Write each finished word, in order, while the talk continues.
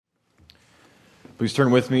Please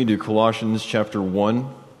turn with me to Colossians chapter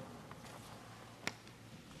 1.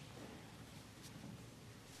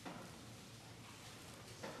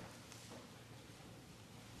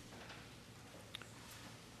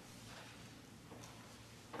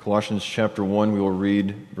 Colossians chapter 1, we will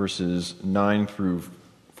read verses 9 through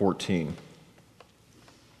 14.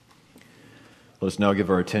 Let us now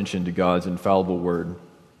give our attention to God's infallible word.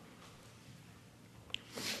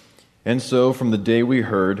 And so, from the day we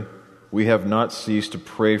heard, we have not ceased to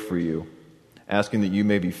pray for you, asking that you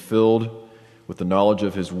may be filled with the knowledge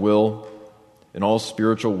of His will and all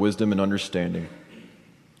spiritual wisdom and understanding,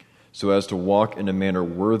 so as to walk in a manner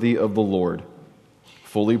worthy of the Lord,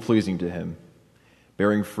 fully pleasing to Him,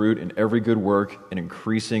 bearing fruit in every good work and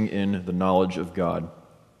increasing in the knowledge of God.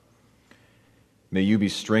 May you be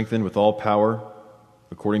strengthened with all power,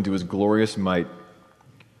 according to His glorious might,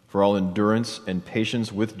 for all endurance and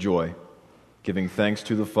patience with joy, giving thanks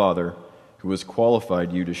to the Father, who has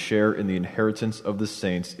qualified you to share in the inheritance of the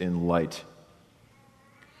saints in light.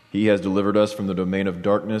 He has delivered us from the domain of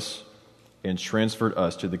darkness and transferred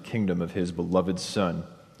us to the kingdom of His beloved Son,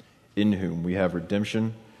 in whom we have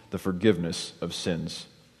redemption, the forgiveness of sins.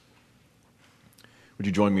 Would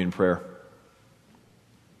you join me in prayer?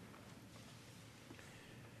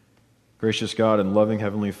 Gracious God and loving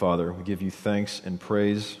Heavenly Father, we give you thanks and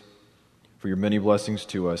praise for your many blessings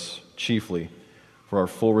to us, chiefly for our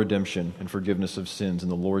full redemption and forgiveness of sins in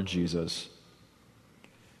the Lord Jesus.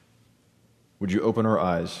 Would you open our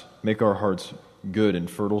eyes, make our hearts good and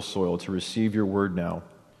fertile soil to receive your word now,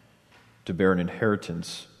 to bear an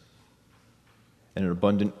inheritance and an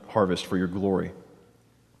abundant harvest for your glory.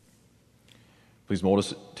 Please mold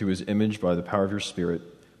us to His image by the power of your Spirit,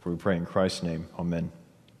 for we pray in Christ's name. Amen.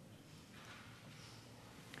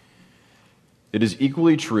 It is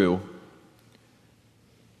equally true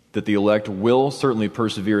that the elect will certainly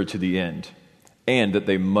persevere to the end, and that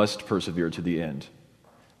they must persevere to the end.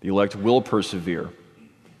 The elect will persevere.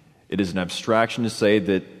 It is an abstraction to say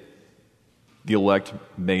that the elect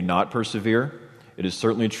may not persevere. It is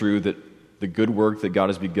certainly true that the good work that God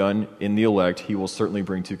has begun in the elect, He will certainly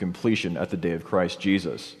bring to completion at the day of Christ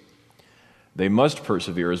Jesus. They must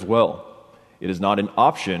persevere as well. It is not an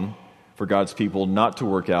option for God's people not to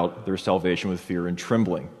work out their salvation with fear and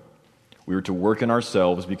trembling. We are to work in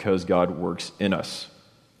ourselves because God works in us.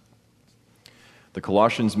 The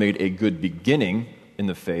Colossians made a good beginning in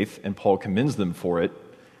the faith, and Paul commends them for it,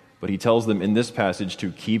 but he tells them in this passage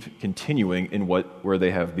to keep continuing in where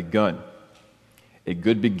they have begun. A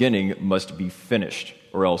good beginning must be finished,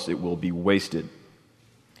 or else it will be wasted.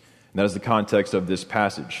 And that is the context of this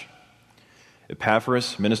passage.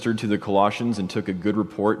 Epaphras ministered to the Colossians and took a good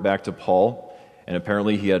report back to Paul, and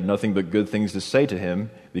apparently he had nothing but good things to say to him,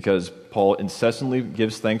 because Paul incessantly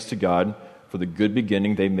gives thanks to God for the good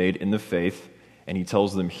beginning they made in the faith, and he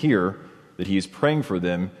tells them here that he is praying for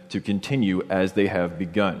them to continue as they have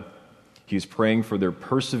begun. He is praying for their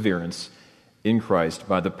perseverance in Christ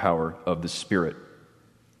by the power of the Spirit.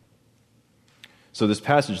 So this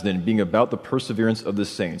passage then, being about the perseverance of the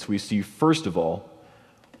saints, we see first of all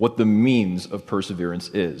what the means of perseverance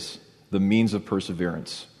is. The means of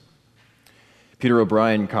perseverance. Peter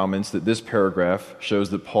O'Brien comments that this paragraph shows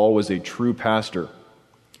that Paul was a true pastor.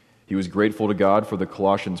 He was grateful to God for the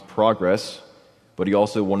Colossians' progress, but he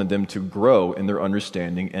also wanted them to grow in their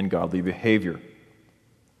understanding and godly behavior.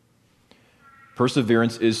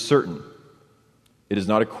 Perseverance is certain. It is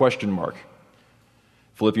not a question mark.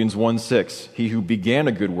 Philippians 1:6, he who began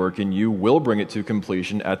a good work in you will bring it to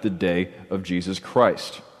completion at the day of Jesus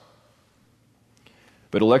Christ.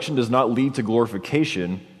 But election does not lead to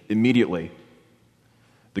glorification immediately.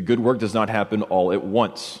 The good work does not happen all at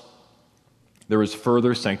once. There is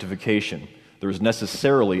further sanctification. There is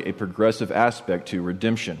necessarily a progressive aspect to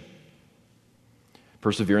redemption.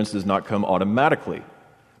 Perseverance does not come automatically.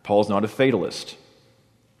 Paul is not a fatalist.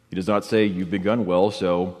 He does not say, you've begun well,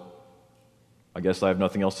 so I guess I have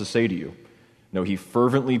nothing else to say to you. No, he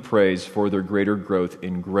fervently prays for their greater growth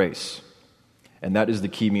in grace. And that is the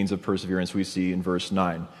key means of perseverance we see in verse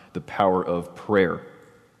 9, the power of prayer.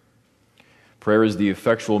 Prayer is the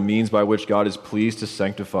effectual means by which God is pleased to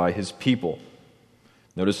sanctify His people.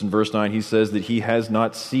 Notice in verse 9 he says that he has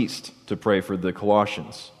not ceased to pray for the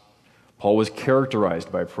Colossians. Paul was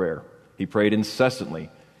characterized by prayer. He prayed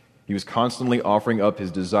incessantly. He was constantly offering up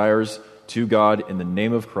his desires to God in the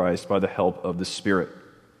name of Christ by the help of the Spirit.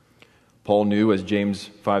 Paul knew, as James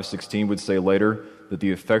 5:16 would say later, that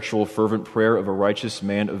the effectual fervent prayer of a righteous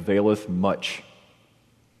man availeth much.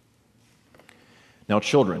 Now,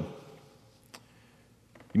 children,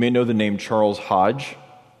 you may know the name Charles Hodge.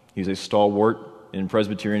 He's a stalwart in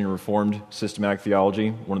Presbyterian and Reformed systematic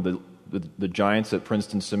theology, one of the the giants at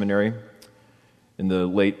Princeton Seminary in the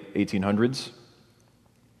late 1800s.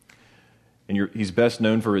 And he's best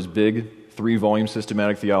known for his big 3-volume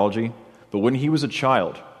systematic theology. But when he was a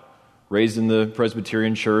child, raised in the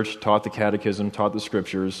Presbyterian Church, taught the catechism, taught the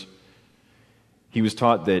scriptures, he was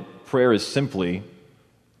taught that prayer is simply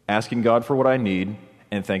asking God for what I need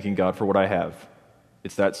and thanking God for what I have.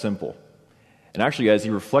 It's that simple. And actually, as he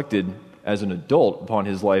reflected as an adult upon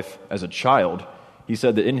his life as a child, he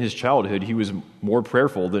said that in his childhood he was more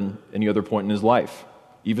prayerful than any other point in his life.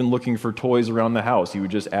 Even looking for toys around the house, he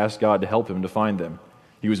would just ask God to help him to find them.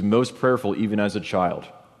 He was most prayerful even as a child.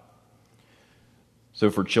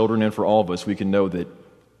 So for children and for all of us, we can know that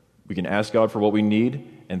we can ask God for what we need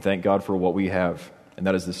and thank God for what we have. And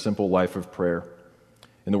that is the simple life of prayer.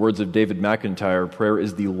 In the words of David McIntyre, prayer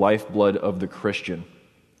is the lifeblood of the Christian.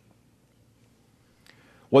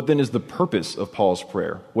 What then is the purpose of Paul's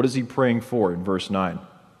prayer? What is he praying for in verse 9?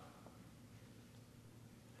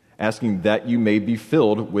 Asking that you may be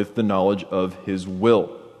filled with the knowledge of his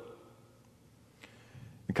will.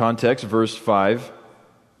 In context, verse 5,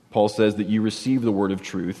 Paul says that you receive the word of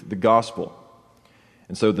truth, the gospel.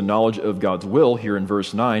 And so the knowledge of God's will here in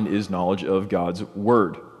verse 9 is knowledge of God's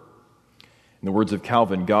word. In the words of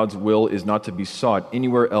Calvin, God's will is not to be sought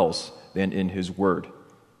anywhere else than in his word.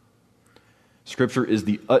 Scripture is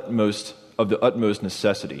the utmost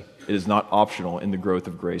necessity. It is not optional in the growth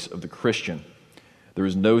of grace of the Christian. There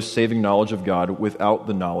is no saving knowledge of God without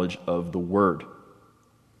the knowledge of the word.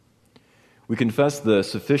 We confess the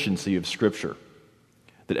sufficiency of Scripture,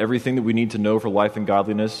 that everything that we need to know for life and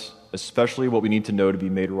godliness, especially what we need to know to be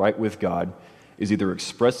made right with God, is either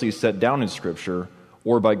expressly set down in Scripture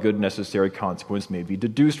or by good necessary consequence may be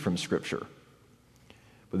deduced from Scripture.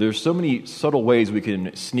 But there's so many subtle ways we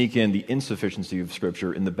can sneak in the insufficiency of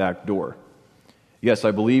Scripture in the back door. Yes,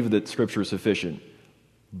 I believe that Scripture is sufficient,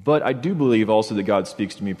 but I do believe also that God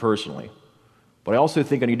speaks to me personally. But I also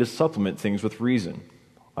think I need to supplement things with reason.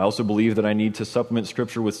 I also believe that I need to supplement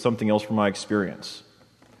Scripture with something else from my experience.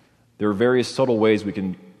 There are various subtle ways we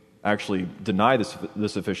can actually deny the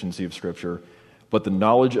sufficiency of Scripture, but the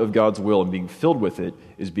knowledge of God's will and being filled with it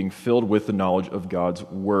is being filled with the knowledge of God's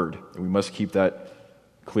word. And we must keep that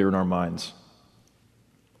clear in our minds.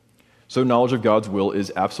 So knowledge of God's will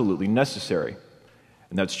is absolutely necessary.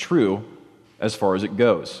 And that's true as far as it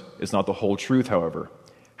goes. It's not the whole truth, however.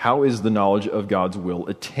 How is the knowledge of God's will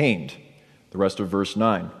attained? The rest of verse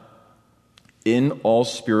 9. In all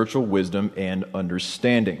spiritual wisdom and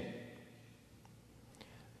understanding.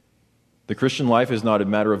 The Christian life is not a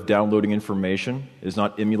matter of downloading information. It is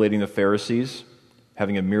not emulating the Pharisees,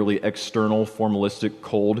 having a merely external, formalistic,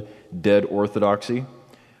 cold, dead orthodoxy,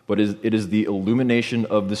 but it is the illumination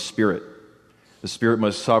of the Spirit. The Spirit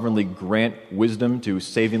must sovereignly grant wisdom to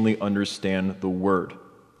savingly understand the Word.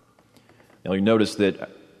 Now you notice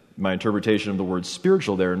that my interpretation of the word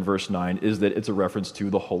spiritual there in verse 9 is that it's a reference to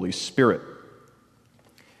the Holy Spirit.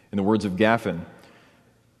 In the words of Gaffin,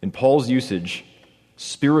 in Paul's usage,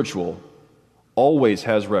 spiritual always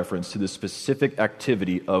has reference to the specific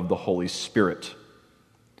activity of the Holy Spirit.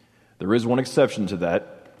 There is one exception to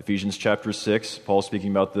that. Ephesians chapter 6, Paul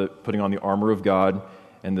speaking about the putting on the armor of God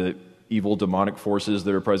and the evil demonic forces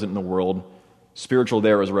that are present in the world. Spiritual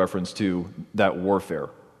there is a reference to that warfare.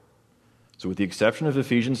 So with the exception of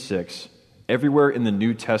Ephesians 6, everywhere in the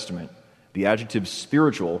New Testament, the adjective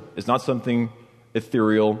spiritual is not something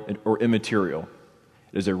ethereal or immaterial.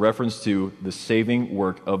 It is a reference to the saving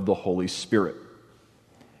work of the Holy Spirit.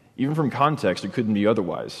 Even from context, it couldn't be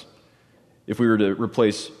otherwise. If we were to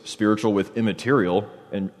replace spiritual with immaterial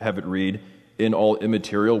and have it read, in all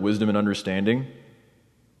immaterial wisdom and understanding,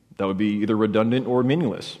 that would be either redundant or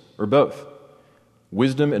meaningless, or both.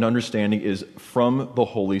 Wisdom and understanding is from the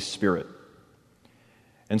Holy Spirit.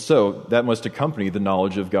 And so, that must accompany the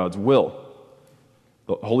knowledge of God's will.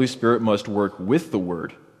 The Holy Spirit must work with the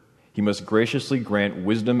Word. He must graciously grant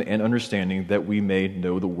wisdom and understanding that we may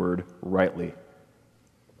know the Word rightly.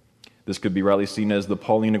 This could be rightly seen as the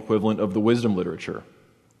Pauline equivalent of the wisdom literature.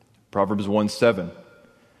 Proverbs 1:7.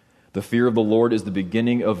 The fear of the Lord is the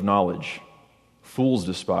beginning of knowledge. Fools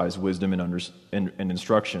despise wisdom and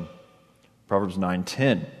instruction. Proverbs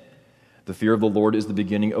 9:10. The fear of the Lord is the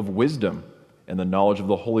beginning of wisdom, and the knowledge of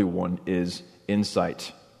the Holy One is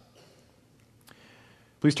insight.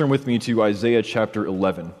 Please turn with me to Isaiah chapter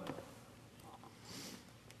 11.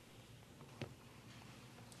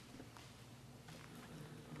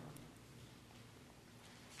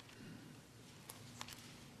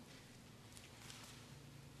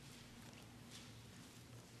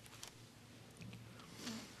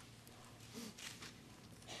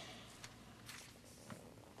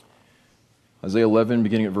 Isaiah 11,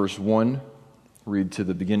 beginning at verse 1, read to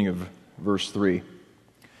the beginning of verse 3.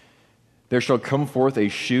 There shall come forth a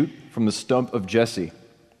shoot from the stump of Jesse,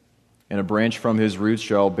 and a branch from his roots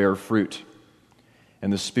shall bear fruit.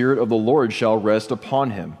 And the Spirit of the Lord shall rest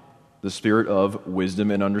upon him, the Spirit of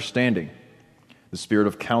wisdom and understanding, the Spirit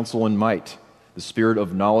of counsel and might, the Spirit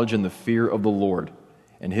of knowledge and the fear of the Lord.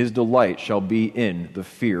 And his delight shall be in the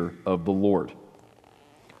fear of the Lord.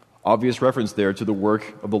 Obvious reference there to the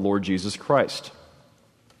work of the Lord Jesus Christ.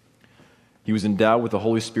 He was endowed with the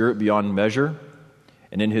Holy Spirit beyond measure,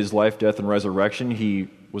 and in his life, death, and resurrection, he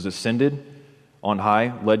was ascended on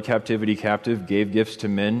high, led captivity captive, gave gifts to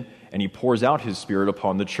men, and he pours out his Spirit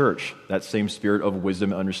upon the church, that same Spirit of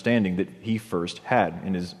wisdom and understanding that he first had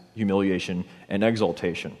in his humiliation and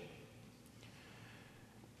exaltation.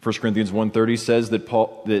 1 Corinthians 1:30 says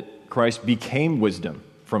that Christ became wisdom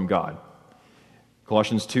from God.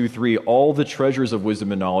 Colossians 2:3, all the treasures of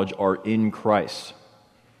wisdom and knowledge are in Christ.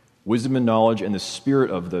 Wisdom and knowledge and the spirit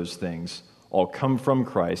of those things all come from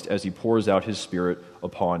Christ as he pours out his Spirit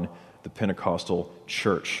upon the Pentecostal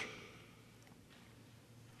church.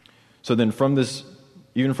 So then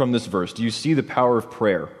even from this verse, do you see the power of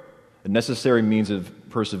prayer, a necessary means of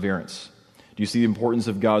perseverance? Do you see the importance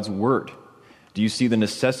of God's Word? Do you see the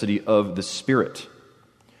necessity of the Spirit?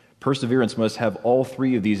 Perseverance must have all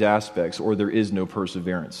three of these aspects, or there is no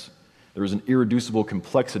perseverance. There is an irreducible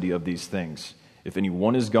complexity of these things. If any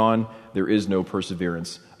one is gone, there is no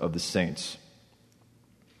perseverance of the saints.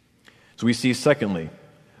 So we see, secondly,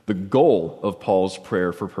 the goal of Paul's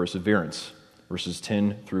prayer for perseverance, verses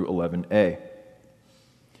 10 through 11a.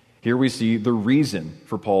 Here we see the reason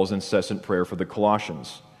for Paul's incessant prayer for the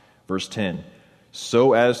Colossians. Verse 10,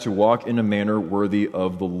 so as to walk in a manner worthy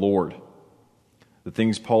of the Lord. The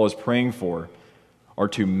things Paul is praying for are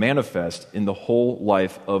to manifest in the whole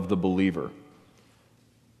life of the believer.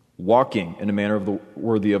 Walking in a manner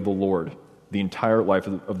worthy of the Lord, the entire life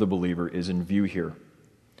of the believer is in view here.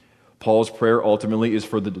 Paul's prayer ultimately is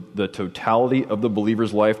for the totality of the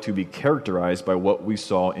believer's life to be characterized by what we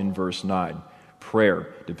saw in verse 9.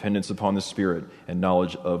 Prayer, dependence upon the Spirit, and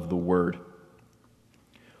knowledge of the Word.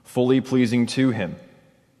 Fully pleasing to Him,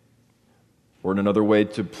 or in another way,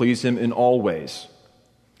 to please Him in all ways.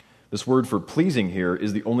 This word for pleasing here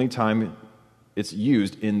is the only time it's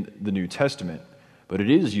used in the New Testament, but it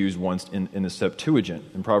is used once in the Septuagint,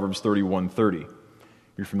 in Proverbs 31:30.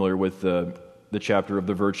 You're familiar with the chapter of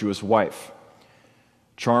the virtuous wife.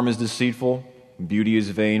 Charm is deceitful, beauty is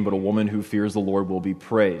vain, but a woman who fears the Lord will be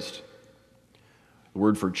praised. The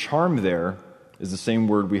word for charm there is the same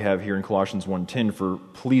word we have here in Colossians 1:10 for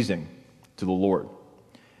pleasing to the Lord.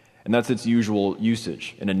 And that's its usual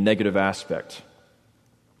usage in a negative aspect.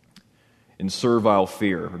 In servile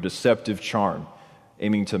fear or deceptive charm,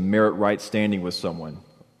 aiming to merit right standing with someone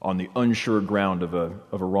on the unsure ground of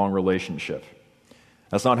a wrong relationship.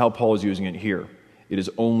 That's not how Paul is using it here. It is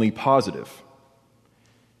only positive.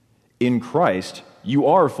 In Christ, you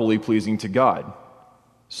are fully pleasing to God.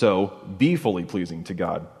 So, be fully pleasing to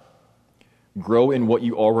God. Grow in what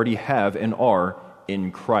you already have and are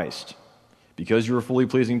in Christ. Because you are fully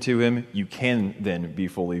pleasing to Him, you can then be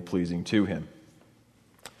fully pleasing to Him.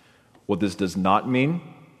 What this does not mean,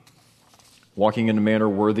 walking in a manner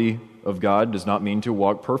worthy of God, does not mean to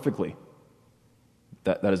walk perfectly.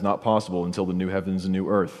 That is not possible until the new heavens and new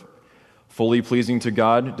earth. Fully pleasing to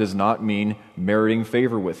God does not mean meriting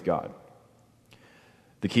favor with God.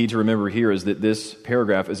 The key to remember here is that this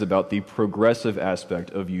paragraph is about the progressive aspect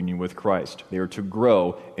of union with Christ. They are to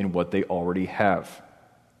grow in what they already have.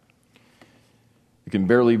 It can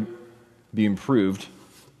barely be improved,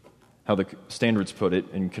 how the standards put it,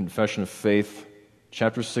 in Confession of Faith,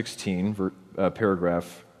 chapter 16,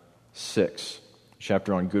 paragraph 6,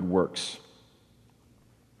 chapter on good works.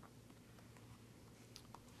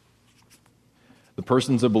 The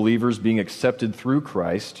persons of believers being accepted through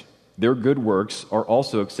Christ, their good works are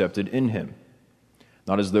also accepted in Him,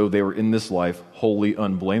 not as though they were in this life wholly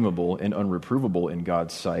unblameable and unreprovable in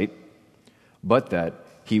God's sight, but that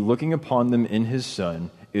He, looking upon them in His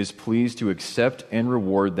Son, is pleased to accept and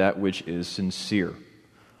reward that which is sincere,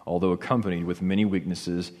 although accompanied with many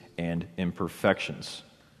weaknesses and imperfections.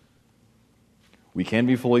 We can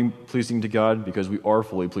be fully pleasing to God because we are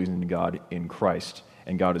fully pleasing to God in Christ,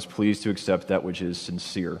 and God is pleased to accept that which is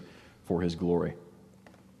sincere for His glory.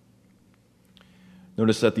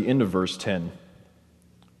 Notice at the end of verse 10,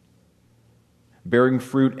 bearing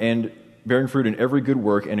fruit in every good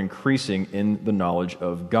work and increasing in the knowledge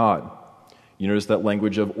of God. You notice that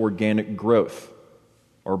language of organic growth,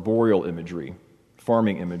 arboreal imagery,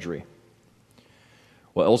 farming imagery.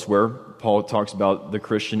 Well, elsewhere, Paul talks about the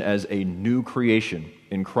Christian as a new creation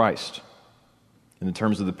in Christ. In the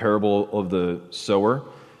terms of the parable of the sower,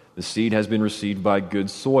 the seed has been received by good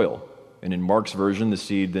soil. And in Mark's version, the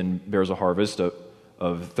seed then bears a harvest of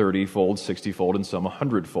 30-fold, 60-fold, and some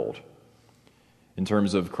 100-fold. In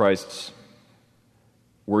terms of Christ's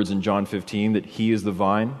words in John 15, that he is the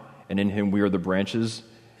vine, and in him we are the branches,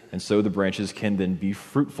 and so the branches can then be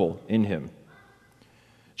fruitful in him.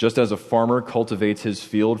 Just as a farmer cultivates his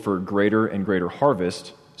field for greater and greater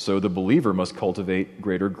harvest, so the believer must cultivate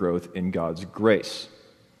greater growth in God's grace.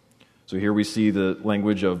 So here we see the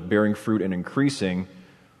language of bearing fruit and increasing,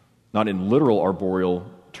 not in literal arboreal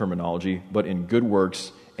terminology, but in good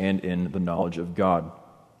works and in the knowledge of God.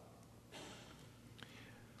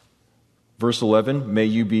 Verse 11, may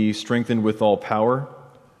you be strengthened with all power.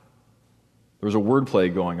 There's a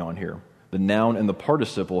wordplay going on here. The noun and the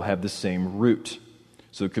participle have the same root.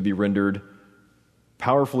 So it could be rendered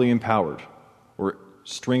powerfully empowered or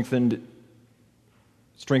strengthened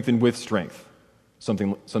with strength,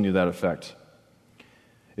 something to that effect.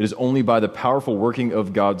 It is only by the powerful working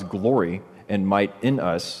of God's glory and might in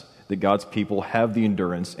us that God's people have the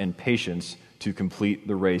endurance and patience to complete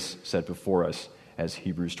the race set before us, as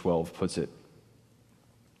Hebrews 12 puts it.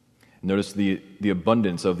 Notice the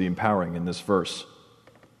abundance of the empowering in this verse.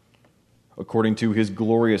 According to his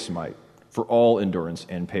glorious might, for all endurance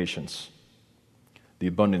and patience. The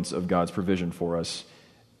abundance of God's provision for us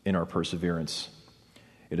in our perseverance.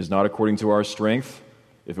 It is not according to our strength.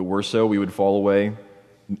 If it were so, we would fall away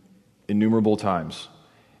innumerable times.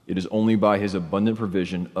 It is only by his abundant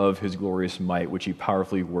provision of his glorious might which he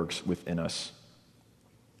powerfully works within us.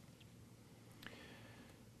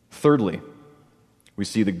 Thirdly, we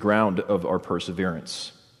see the ground of our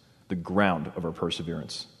perseverance. The ground of our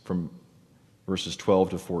perseverance from verses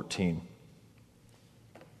 12 to 14.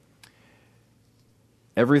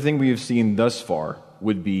 Everything we have seen thus far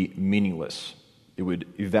would be meaningless. It would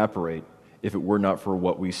evaporate if it were not for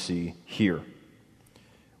what we see here.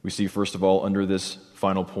 We see, first of all, under this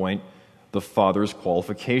final point, the Father's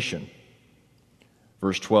qualification.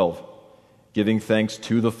 Verse 12, giving thanks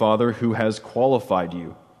to the Father who has qualified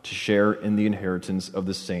you to share in the inheritance of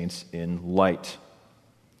the saints in light.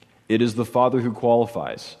 It is the Father who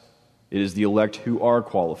qualifies. It is the elect who are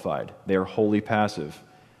qualified. They are wholly passive.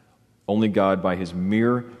 Only God, by his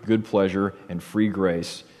mere good pleasure and free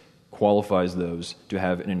grace, qualifies those to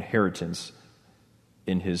have an inheritance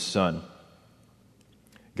in his Son.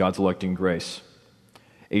 God's electing grace.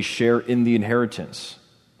 A share in the inheritance.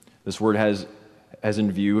 This word has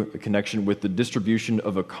in view a connection with the distribution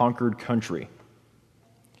of a conquered country.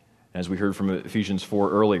 As we heard from Ephesians 4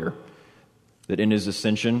 earlier, that in his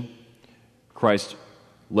ascension, Christ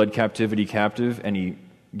led captivity captive and he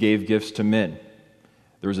gave gifts to men.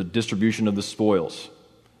 There was a distribution of the spoils.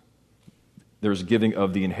 There was a giving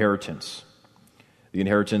of the inheritance. The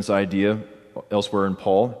inheritance idea elsewhere in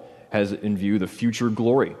Paul has in view the future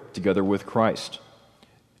glory together with Christ,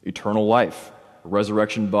 eternal life, a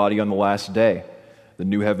resurrection body on the last day, the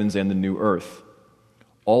new heavens and the new earth.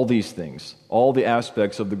 All these things, all the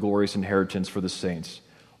aspects of the glorious inheritance for the saints,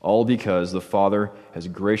 all because the Father has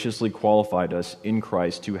graciously qualified us in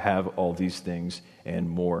Christ to have all these things and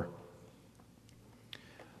more.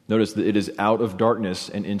 Notice that it is out of darkness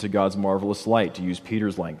and into God's marvelous light, to use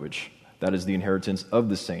Peter's language. That is the inheritance of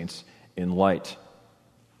the saints in light.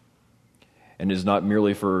 And it is not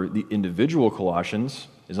merely for the individual Colossians,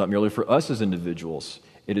 it is not merely for us as individuals,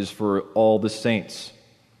 it is for all the saints.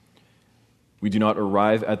 We do not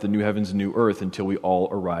arrive at the new heavens and new earth until we all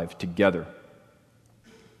arrive together.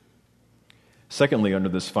 Secondly, under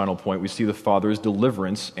this final point, we see the Father's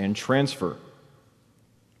deliverance and transfer.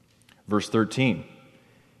 Verse 13,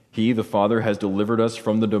 he, the Father, has delivered us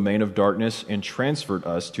from the domain of darkness and transferred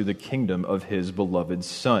us to the kingdom of his beloved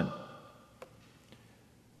Son.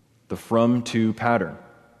 The from-to pattern,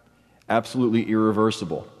 absolutely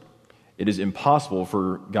irreversible. It is impossible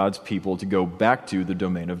for God's people to go back to the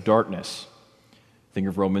domain of darkness. Think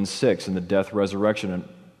of Romans 6 and the death-resurrection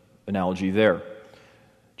analogy there.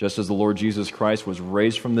 Just as the Lord Jesus Christ was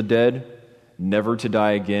raised from the dead, never to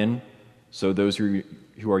die again, so those who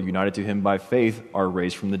are united to him by faith are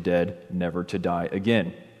raised from the dead, never to die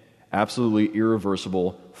again. Absolutely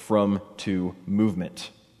irreversible from-to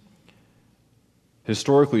movement.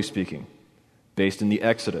 Historically speaking, based in the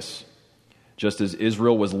Exodus, just as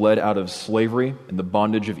Israel was led out of slavery and the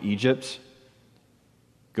bondage of Egypt,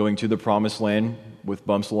 going to the promised land with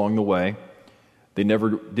bumps along the way, they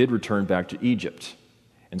never did return back to Egypt.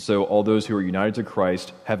 And so all those who are united to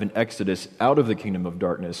Christ have an exodus out of the kingdom of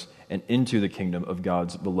darkness and into the kingdom of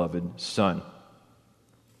God's beloved Son.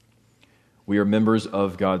 We are members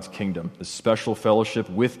of God's kingdom, the special fellowship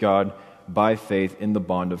with God by faith in the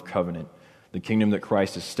bond of covenant, the kingdom that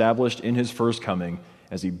Christ established in his first coming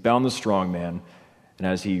as he bound the strong man and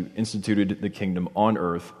as he instituted the kingdom on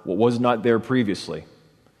earth, what was not there previously,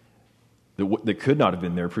 that could not have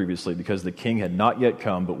been there previously because the king had not yet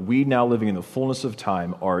come, but we now living in the fullness of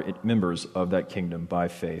time are members of that kingdom by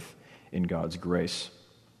faith in God's grace.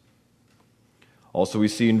 Also we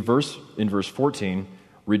see in verse 14,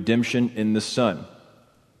 redemption in the Son.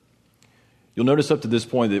 You'll notice up to this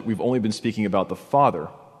point that we've only been speaking about the Father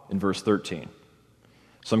in verse 13.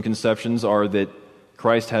 Some conceptions are that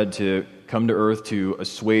Christ had to come to earth to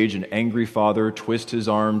assuage an angry father, twist his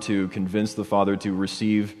arm to convince the Father to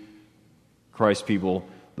receive Christ's people,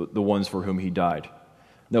 the ones for whom he died.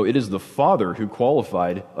 No, it is the Father who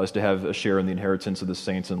qualified us to have a share in the inheritance of the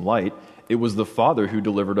saints in light. It was the Father who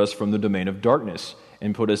delivered us from the domain of darkness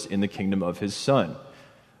and put us in the kingdom of his Son.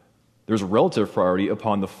 There's a relative priority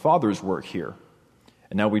upon the Father's work here.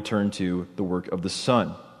 And now we turn to the work of the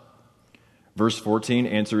Son. Verse 14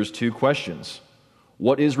 answers two questions.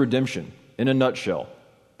 What is redemption? In a nutshell,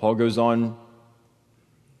 Paul goes on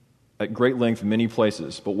at great length many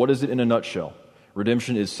places, but what is it in a nutshell?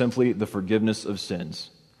 Redemption is simply the forgiveness of sins,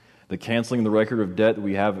 the canceling the record of debt that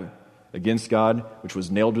we have against God, which was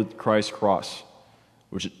nailed to Christ's cross,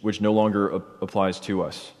 which no longer applies to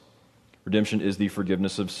us. Redemption is the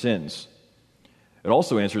forgiveness of sins. It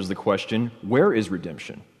also answers the question, where is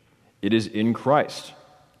redemption? It is in Christ,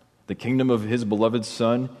 the kingdom of his beloved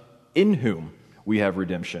Son, in whom we have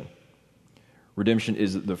redemption. Redemption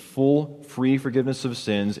is the full, free forgiveness of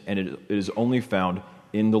sins, and it is only found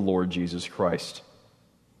in the Lord Jesus Christ.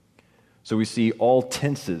 So we see all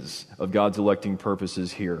tenses of God's electing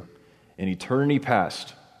purposes here. In eternity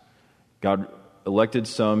past, God elected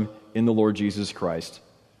some in the Lord Jesus Christ,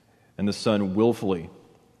 and the Son willfully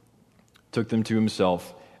took them to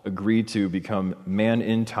himself, agreed to become man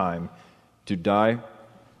in time, to die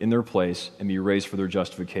in their place and be raised for their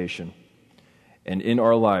justification. And in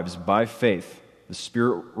our lives, by faith, the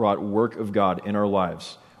Spirit-wrought work of God in our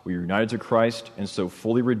lives, we are united to Christ and so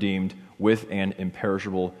fully redeemed with an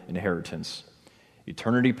imperishable inheritance.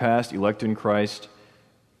 Eternity past, elected in Christ.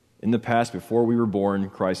 In the past, before we were born,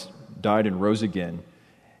 Christ died and rose again.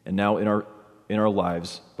 And now in our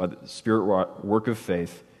lives, by the Spirit-wrought work of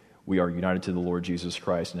faith, we are united to the Lord Jesus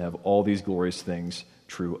Christ and have all these glorious things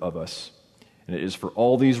true of us. And it is for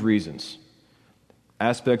all these reasons,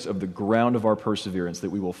 aspects of the ground of our perseverance, that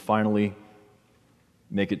we will finally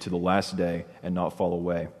make it to the last day and not fall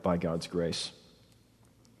away by God's grace.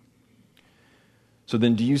 So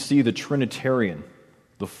then, do you see the Trinitarian,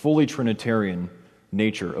 the fully Trinitarian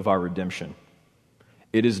nature of our redemption?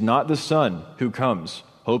 It is not the Son who comes,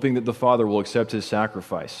 hoping that the Father will accept his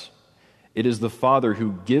sacrifice. It is the Father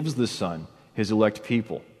who gives the Son his elect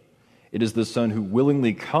people. It is the Son who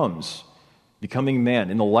willingly comes, becoming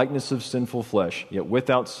man in the likeness of sinful flesh, yet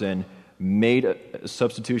without sin, made a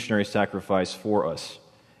substitutionary sacrifice for us,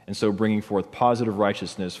 and so bringing forth positive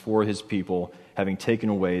righteousness for his people, having taken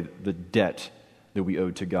away the debt that we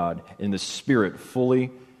owed to God, in the Spirit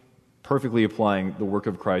fully, perfectly applying the work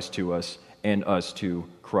of Christ to us and us to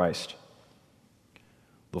Christ.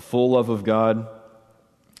 The full love of God,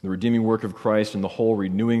 the redeeming work of Christ, and the whole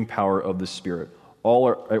renewing power of the Spirit, all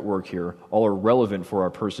are at work here, all are relevant for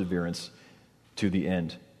our perseverance to the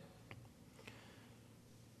end.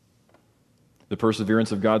 The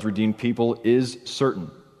perseverance of God's redeemed people is certain.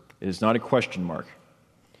 It is not a question mark.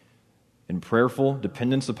 In prayerful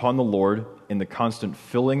dependence upon the Lord, in the constant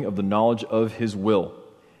filling of the knowledge of his will,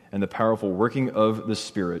 and the powerful working of the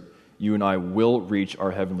Spirit, you and I will reach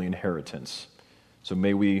our heavenly inheritance. So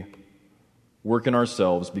may we work in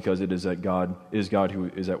ourselves, because it is God who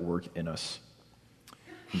is at work in us.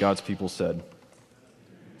 God's people said,